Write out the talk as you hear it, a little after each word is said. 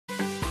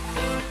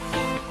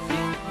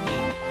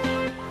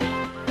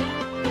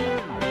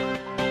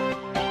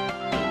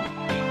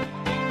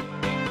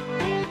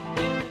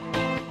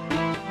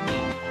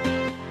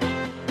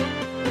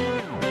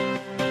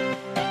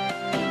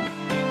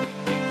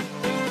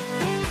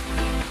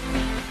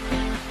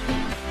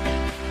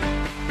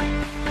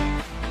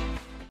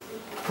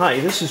Hi,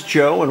 this is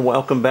Joe and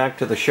welcome back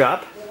to the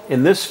shop.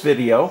 In this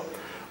video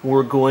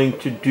we're going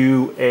to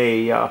do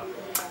a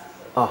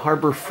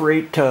Harbor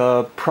Freight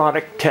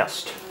product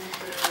test.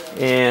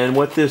 And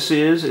what this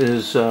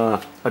is a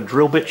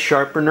drill bit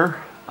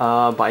sharpener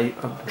by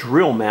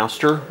Drill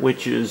Master,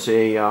 which is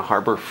a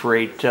Harbor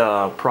Freight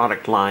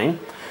product line.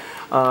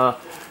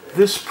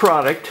 This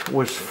product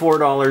was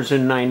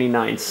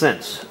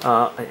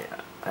 $4.99.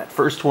 At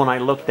first when I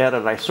looked at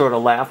it I sort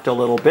of laughed a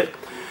little bit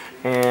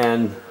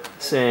and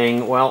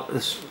saying, well,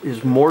 this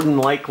is more than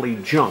likely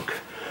junk.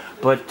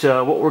 But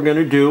what we're going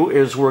to do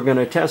is we're going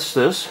to test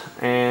this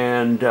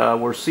and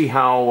we'll see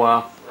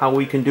how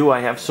we can do.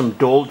 I have some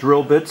dull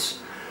drill bits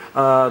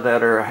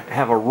that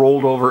have a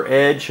rolled over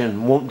edge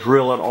and won't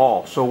drill at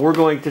all. So we're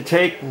going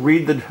to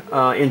read the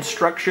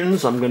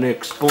instructions. I'm going to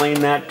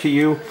explain that to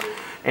you,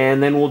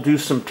 and then we'll do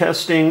some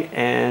testing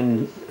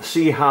and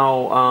see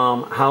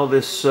how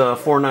this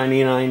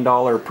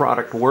 $4.99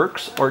 product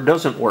works or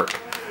doesn't work.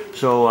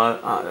 So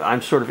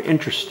I'm sort of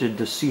interested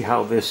to see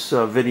how this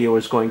video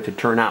is going to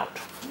turn out.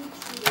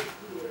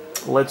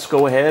 Let's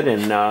go ahead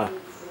and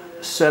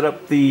set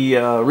up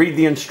read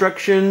the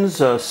instructions,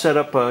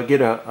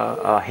 get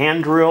a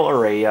hand drill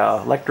or a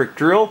electric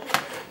drill,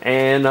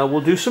 and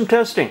we'll do some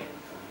testing.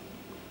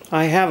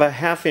 I have a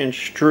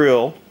 1/2-inch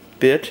drill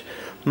bit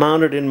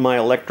mounted in my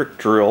electric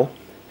drill,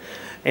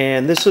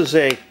 and this is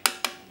a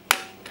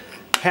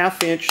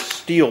 1/2-inch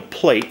steel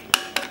plate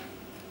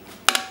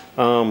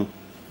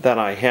that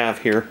I have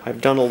here.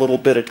 I've done a little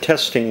bit of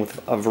testing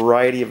with a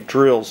variety of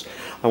drills.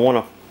 I want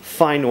to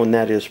find one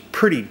that is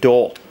pretty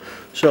dull.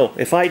 So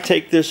if I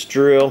take this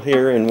drill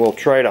here and we'll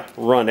try to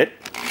run it.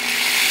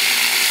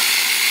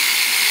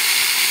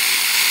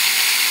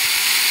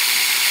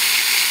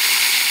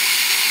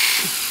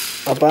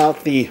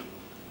 About the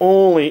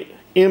only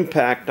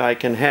impact I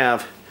can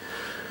have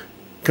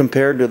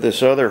compared to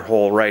this other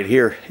hole right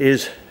here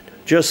is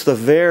just the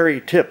very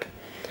tip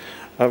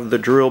of the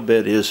drill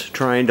bit is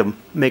trying to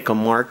make a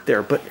mark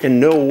there, but in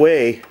no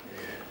way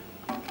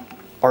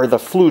are the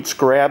flutes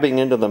grabbing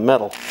into the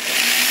metal.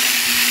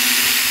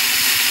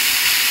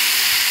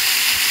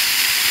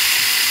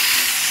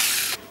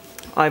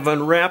 I've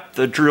unwrapped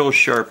the drill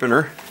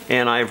sharpener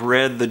and I've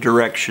read the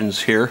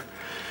directions here,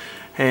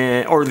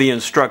 or the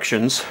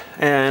instructions,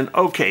 and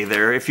okay,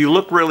 there, if you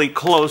look really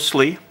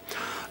closely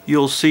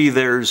you'll see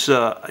there's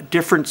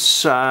different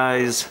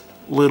size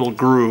little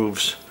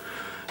grooves,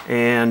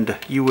 and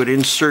you would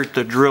insert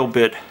the drill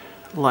bit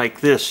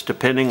like this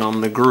depending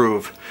on the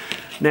groove.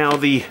 Now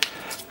the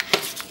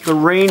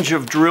range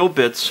of drill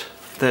bits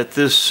that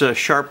this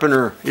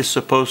sharpener is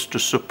supposed to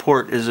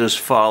support is as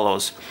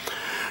follows.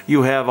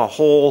 You have a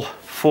hole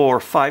for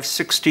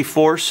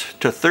 5/64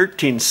 to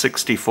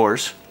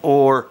 13/64,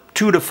 or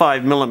 2 to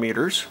 5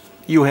 millimeters.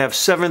 You have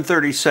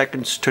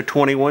 7/32 to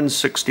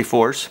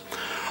 21/64,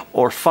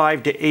 or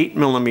 5 to 8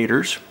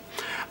 millimeters.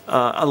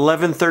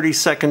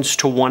 11/32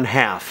 to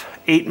 1/2,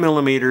 8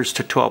 millimeters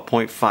to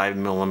 12.5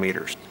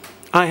 millimeters.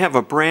 I have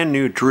a brand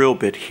new drill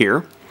bit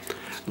here.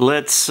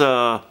 Let's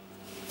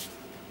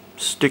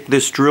stick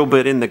this drill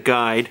bit in the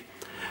guide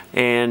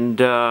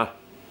and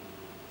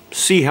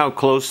see how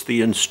close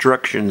the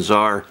instructions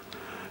are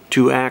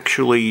to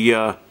actually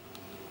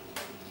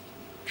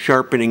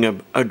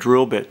sharpening a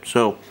drill bit.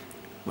 So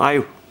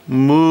I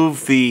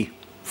move the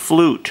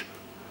flute,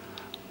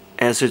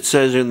 as it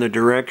says in the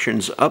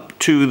directions, up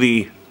to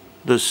the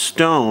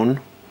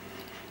stone.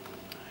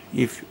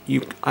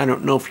 I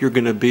don't know if you're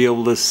going to be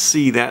able to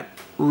see that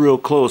real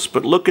close,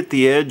 but look at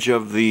the edge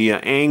of the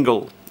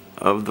angle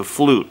of the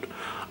flute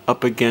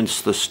up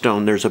against the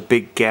stone. There's a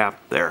big gap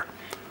there.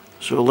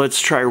 So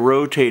let's try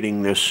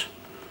rotating this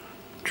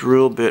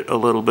drill bit a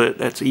little bit.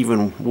 That's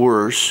even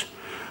worse.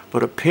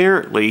 But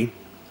apparently,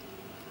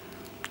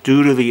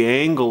 due to the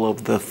angle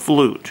of the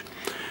flute,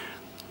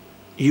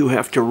 you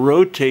have to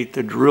rotate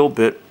the drill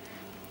bit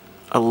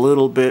a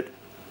little bit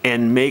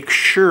and make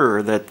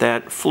sure that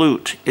that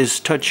flute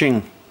is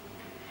touching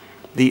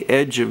the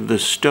edge of the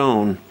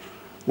stone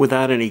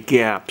without any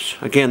gaps.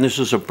 Again, this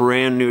is a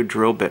brand new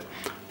drill bit.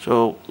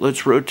 So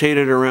let's rotate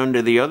it around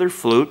to the other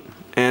flute,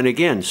 and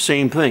again,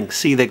 same thing.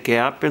 See the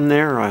gap in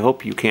there? I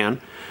hope you can.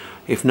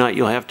 If not,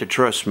 you'll have to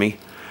trust me.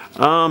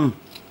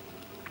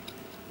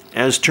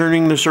 As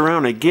turning this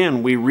around,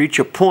 again, we reach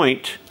a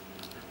point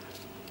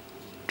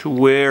to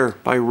where,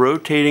 by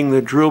rotating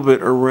the drill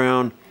bit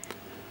around,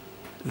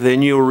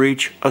 then you'll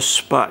reach a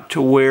spot to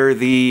where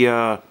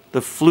the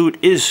flute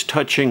is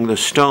touching the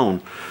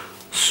stone.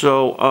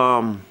 So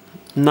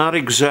not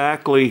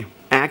exactly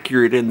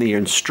accurate in the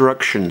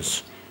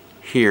instructions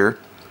here.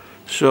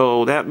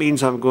 So that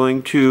means I'm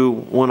going to,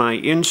 when I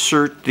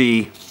insert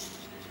the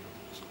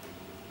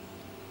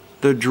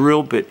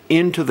drill bit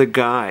into the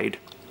guide,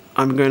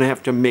 I'm going to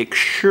have to make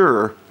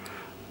sure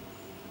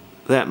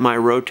that my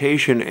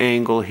rotation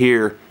angle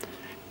here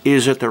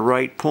is at the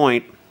right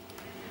point,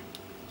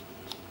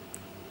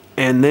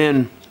 and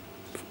then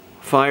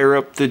fire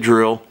up the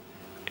drill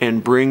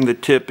and bring the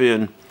tip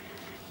in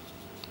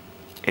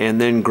and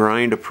then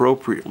grind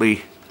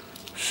appropriately.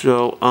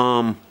 So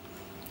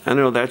I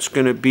know that's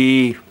going to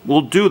be,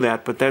 we'll do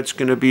that, but that's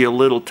going to be a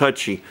little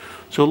touchy.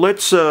 So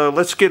let's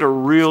get a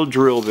real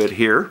drill bit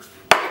here.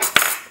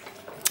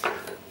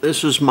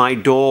 This is my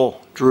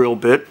Dole drill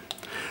bit.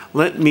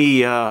 Let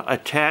me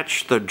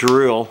attach the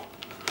drill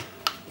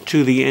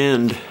to the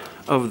end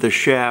of the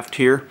shaft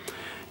here,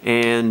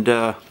 and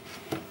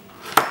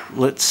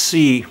let's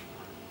see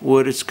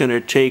what it's going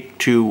to take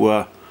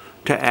to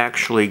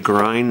actually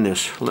grind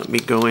this. Let me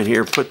go in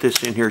here, put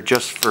this in here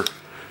just for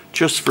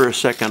a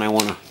second. I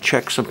want to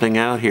check something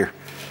out here.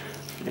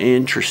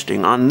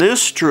 Interesting. On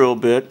this drill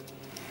bit,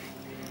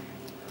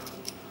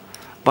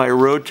 by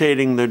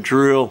rotating the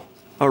drill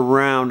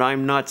around,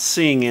 I'm not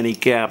seeing any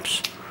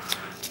gaps.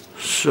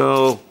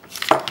 So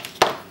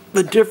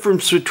the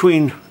difference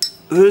between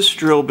this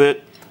drill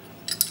bit,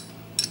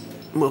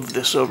 move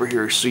this over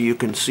here so you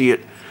can see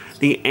it,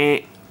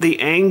 the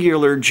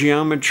angular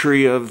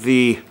geometry of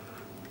the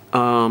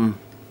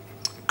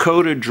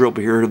coated drill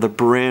bit here, the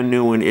brand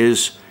new one,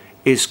 is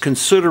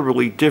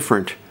considerably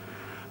different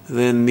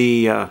than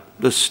the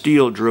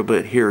steel drill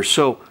bit here.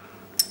 So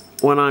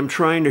when I'm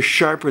trying to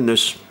sharpen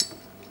this,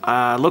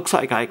 looks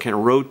like I can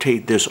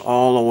rotate this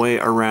all the way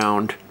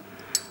around.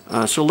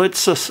 So let's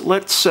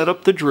set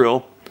up the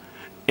drill,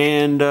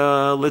 and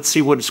let's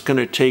see what it's going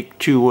to take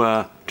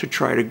to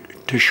try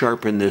to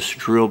sharpen this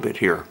drill bit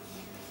here.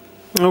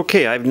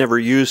 Okay, I've never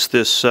used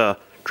this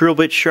drill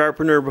bit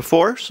sharpener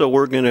before, so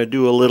we're going to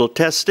do a little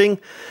testing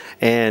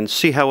and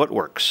see how it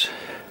works.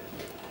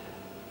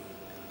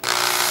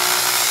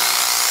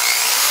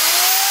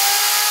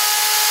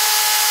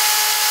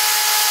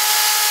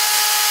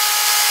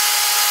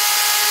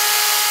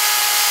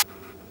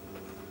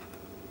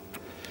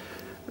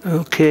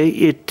 Okay,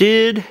 it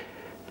did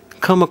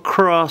come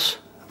across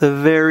the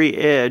very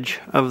edge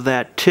of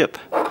that tip,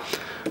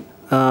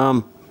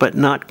 but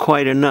not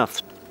quite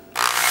enough.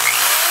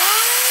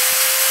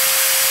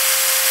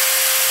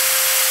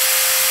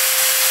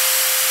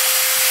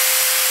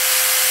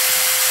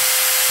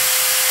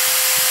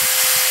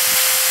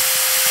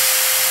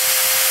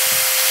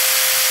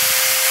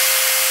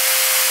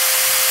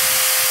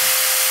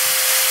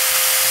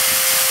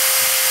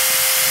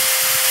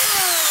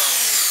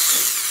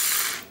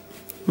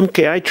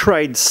 Okay, I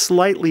tried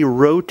slightly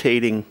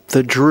rotating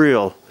the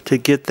drill to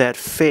get that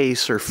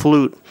face or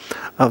flute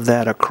of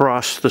that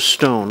across the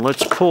stone.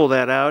 Let's pull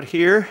that out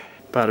here.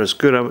 About as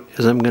good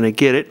as I'm going to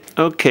get it.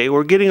 Okay,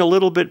 we're getting a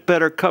little bit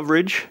better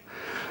coverage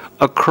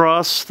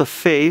across the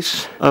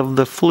face of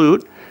the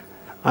flute.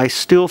 I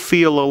still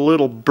feel a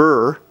little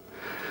burr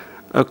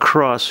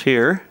across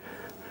here.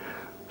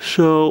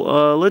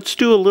 So let's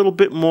do a little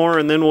bit more,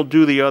 and then we'll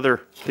do the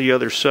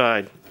other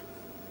side.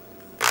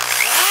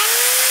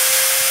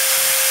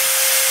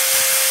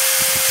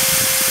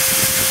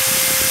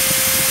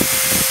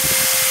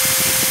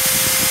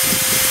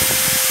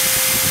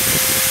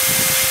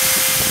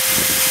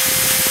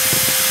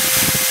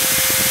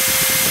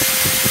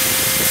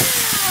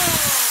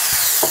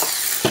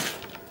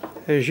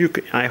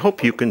 I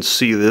hope you can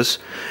see this.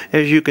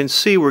 As you can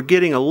see, we're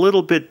getting a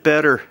little bit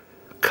better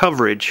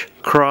coverage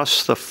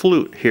across the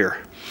flute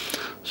here.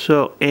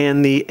 So,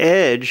 and the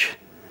edge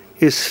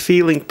is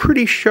feeling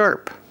pretty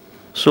sharp.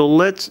 So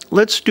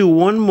let's do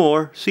one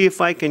more, see if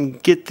I can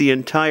get the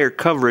entire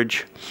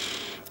coverage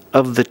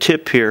of the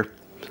tip here.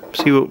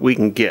 See what we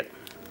can get.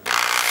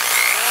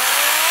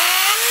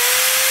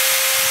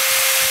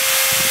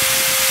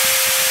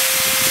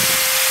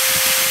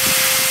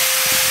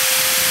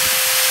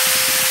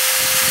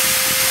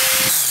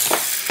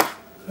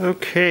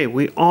 Okay,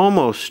 we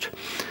almost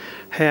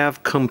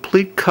have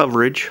complete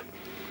coverage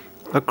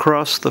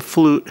across the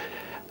flute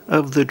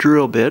of the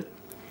drill bit.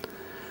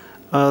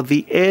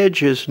 The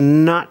edge is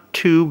not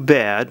too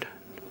bad,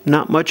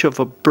 not much of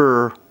a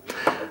burr.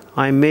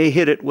 I may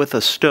hit it with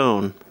a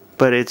stone,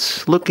 but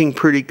it's looking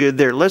pretty good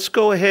there. Let's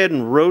go ahead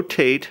and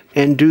rotate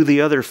and do the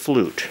other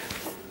flute.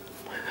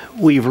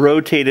 We've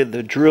rotated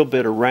the drill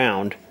bit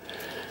around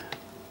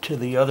to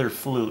the other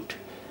flute.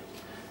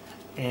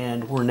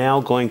 And we're now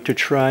going to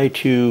try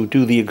to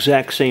do the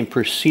exact same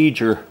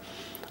procedure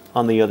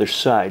on the other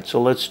side.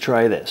 So let's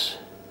try this.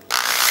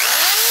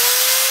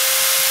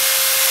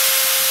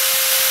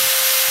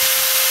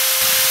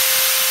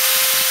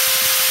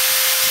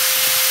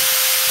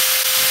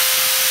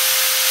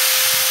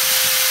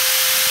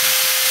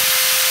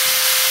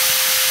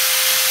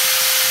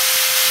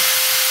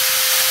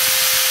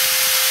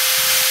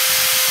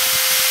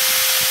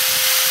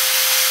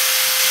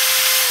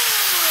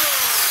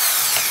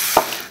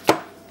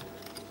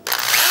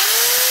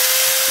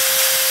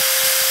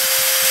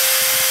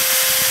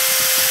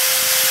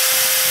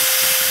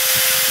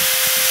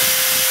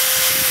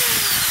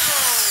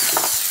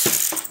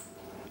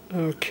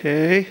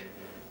 Okay,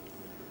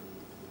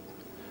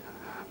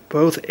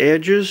 both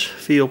edges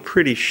feel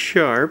pretty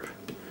sharp,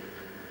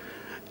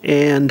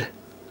 and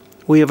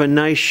we have a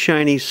nice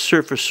shiny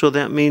surface, so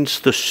that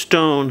means the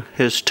stone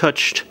has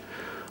touched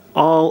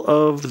all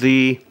of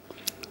the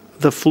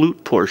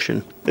flute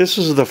portion. This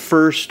is the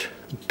first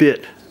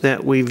bit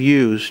that we've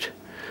used,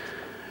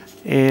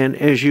 and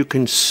as you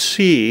can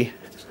see,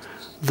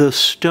 the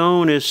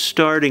stone is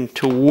starting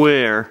to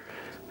wear,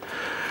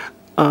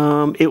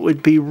 it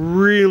would be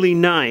really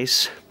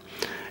nice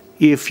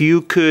if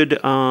you could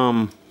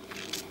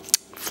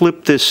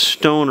flip this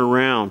stone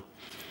around.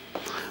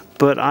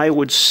 But I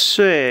would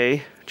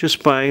say,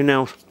 just by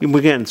now,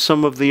 again,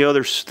 some of the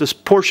other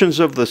portions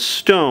of the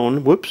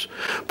stone,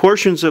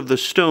 portions of the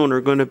stone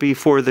are going to be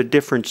for the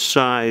different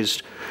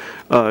sized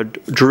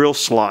drill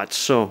slots.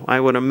 So I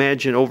would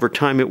imagine over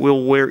time it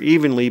will wear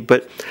evenly,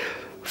 but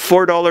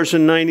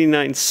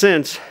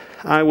 $4.99,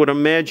 I would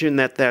imagine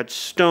that that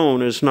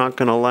stone is not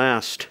going to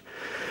last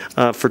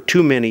for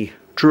too many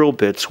drill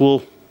bits.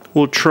 We'll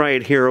try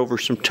it here over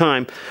some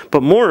time,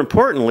 but more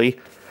importantly,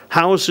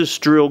 how is this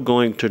drill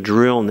going to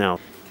drill now?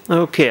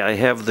 Okay, I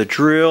have the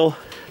drill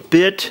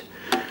bit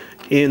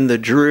in the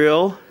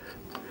drill.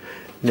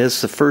 And this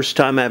is the first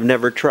time, I've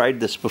never tried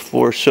this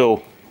before,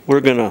 so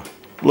we're going to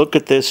look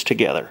at this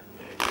together.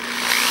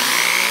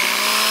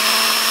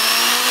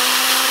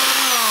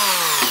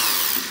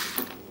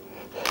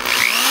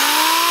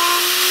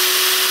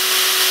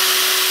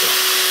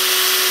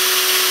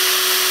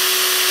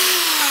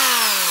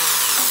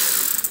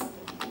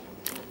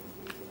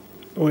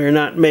 We're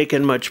not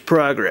making much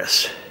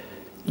progress.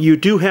 You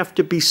do have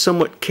to be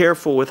somewhat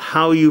careful with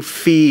how you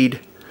feed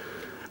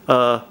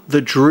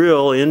the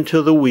drill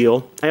into the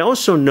wheel. I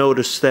also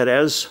noticed that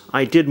as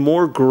I did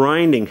more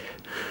grinding,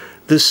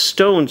 this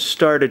stone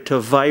started to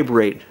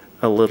vibrate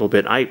a little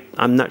bit.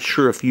 I'm not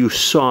sure if you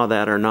saw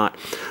that or not,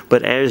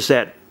 but as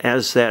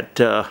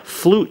that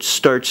flute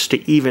starts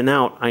to even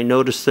out, I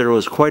noticed there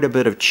was quite a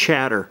bit of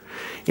chatter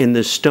in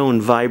the stone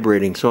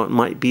vibrating, so it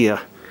might be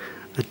a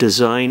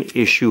design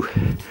issue.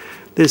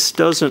 This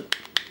doesn't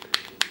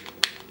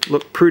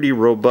look pretty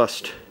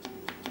robust.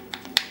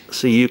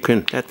 So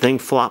that thing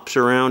flops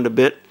around a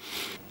bit.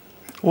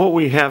 What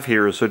we have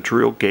here is a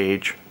drill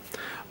gauge.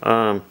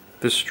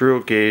 This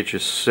drill gauge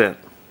is set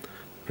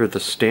for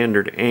the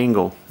standard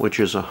angle, which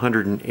is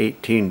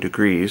 118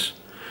 degrees.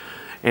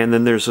 And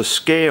then there's a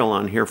scale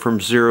on here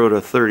from 0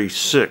 to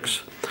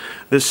 36.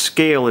 This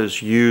scale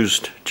is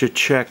used to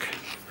check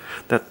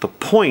that the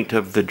point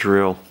of the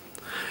drill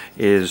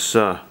is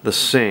the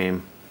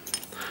same.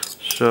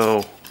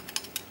 So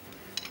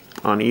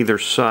on either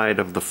side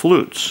of the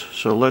flutes.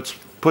 So let's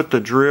put the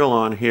drill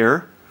on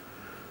here.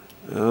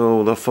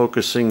 Oh, the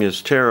focusing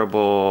is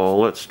terrible.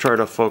 Let's try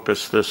to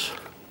focus this.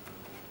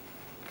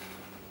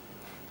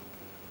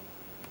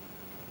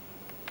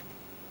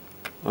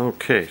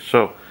 Okay,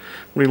 so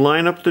we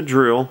line up the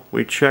drill,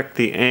 we check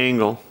the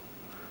angle,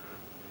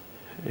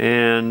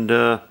 and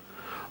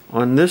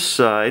on this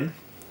side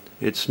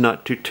it's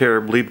not too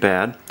terribly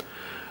bad.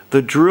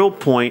 The drill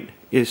point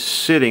is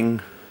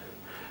sitting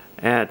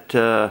at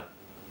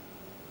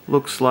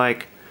looks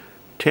like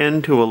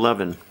 10 to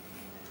 11.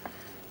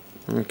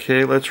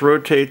 Okay, let's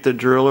rotate the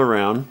drill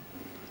around.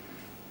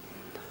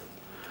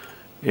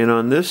 And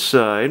on this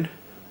side,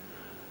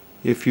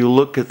 if you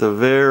look at the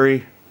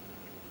very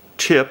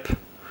tip,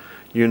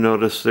 you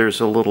notice there's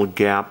a little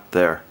gap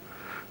there.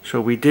 So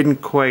we didn't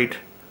quite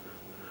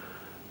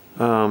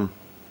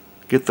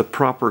get the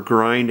proper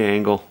grind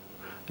angle.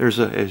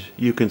 As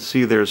you can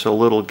see, there's a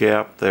little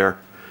gap there.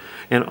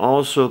 And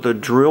also the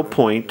drill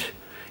point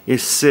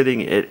is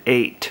sitting at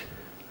 8.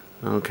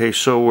 Okay,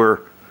 so we're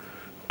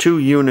 2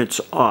 units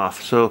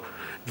off. So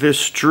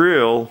this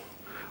drill,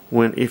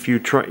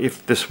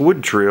 if this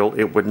would drill,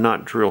 it would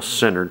not drill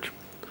centered.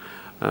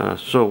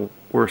 So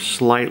we're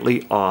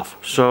slightly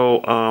off.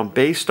 So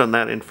based on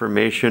that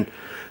information,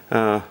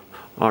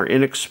 our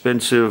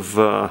inexpensive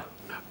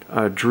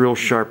drill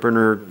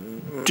sharpener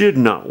did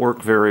not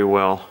work very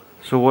well.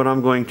 So what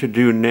I'm going to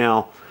do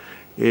now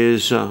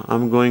is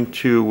I'm going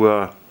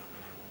to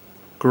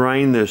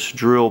grind this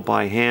drill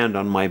by hand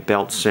on my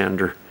belt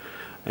sander,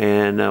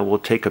 and we'll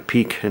take a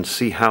peek and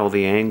see how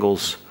the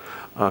angles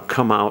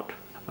come out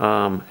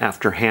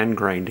after hand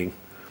grinding.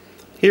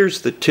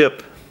 Here's the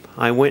tip.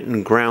 I went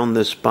and ground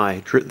this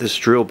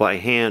drill by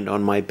hand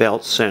on my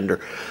belt sander.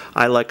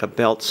 I like a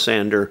belt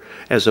sander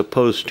as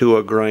opposed to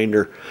a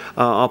grinder.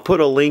 I'll put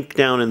a link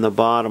down in the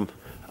bottom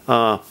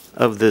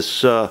of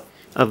this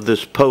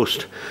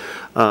post.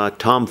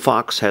 Tom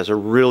Fox has a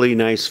really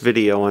nice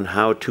video on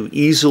how to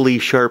easily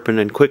sharpen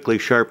and quickly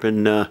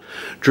sharpen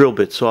drill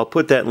bits. So I'll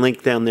put that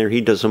link down there.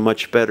 He does a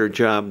much better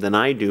job than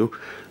I do.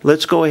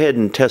 Let's go ahead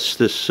and test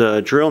this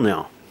drill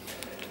now.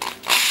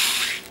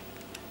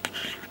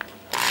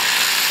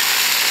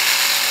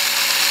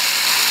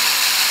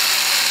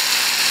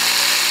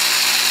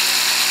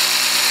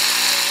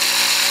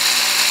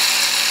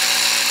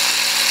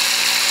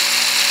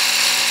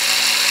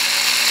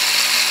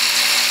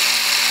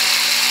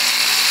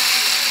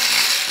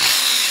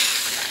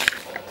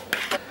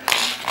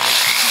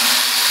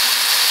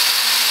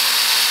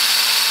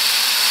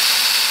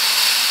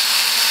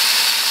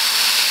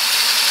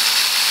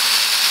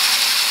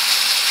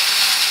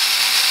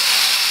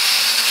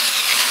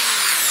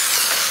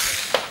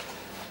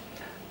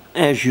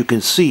 As you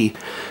can see,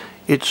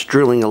 it's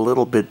drilling a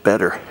little bit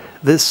better.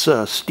 This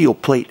steel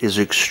plate is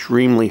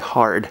extremely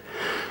hard.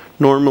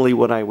 Normally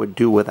what I would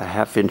do with a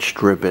 1/2-inch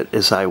drill bit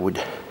is I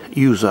would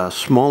use a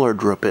smaller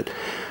drill bit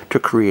to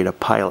create a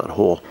pilot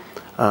hole.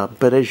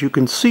 But as you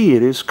can see,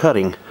 it is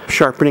cutting.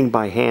 Sharpening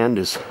by hand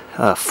is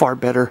a far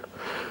better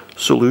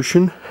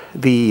solution.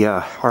 The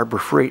Harbor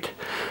Freight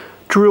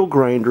drill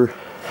grinder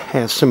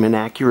has some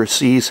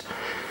inaccuracies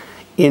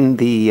in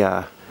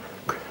the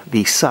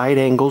side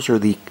angles, or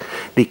the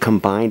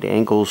combined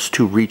angles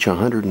to reach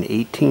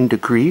 118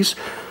 degrees,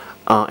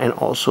 and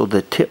also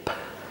the tip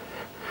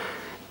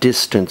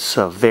distance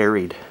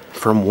varied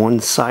from one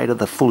side of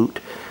the flute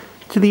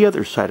to the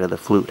other side of the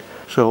flute.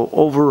 So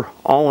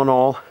all in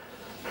all,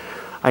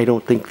 I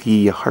don't think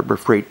the Harbor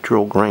Freight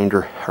drill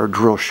grinder or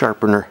drill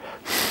sharpener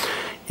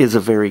is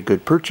a very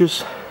good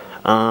purchase.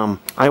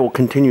 I will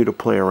continue to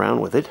play around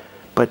with it,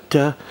 but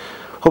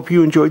hope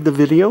you enjoyed the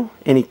video.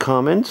 Any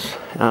comments?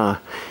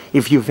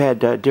 If you've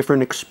had a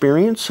different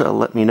experience,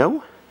 let me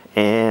know,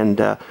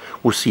 and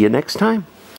we'll see you next time.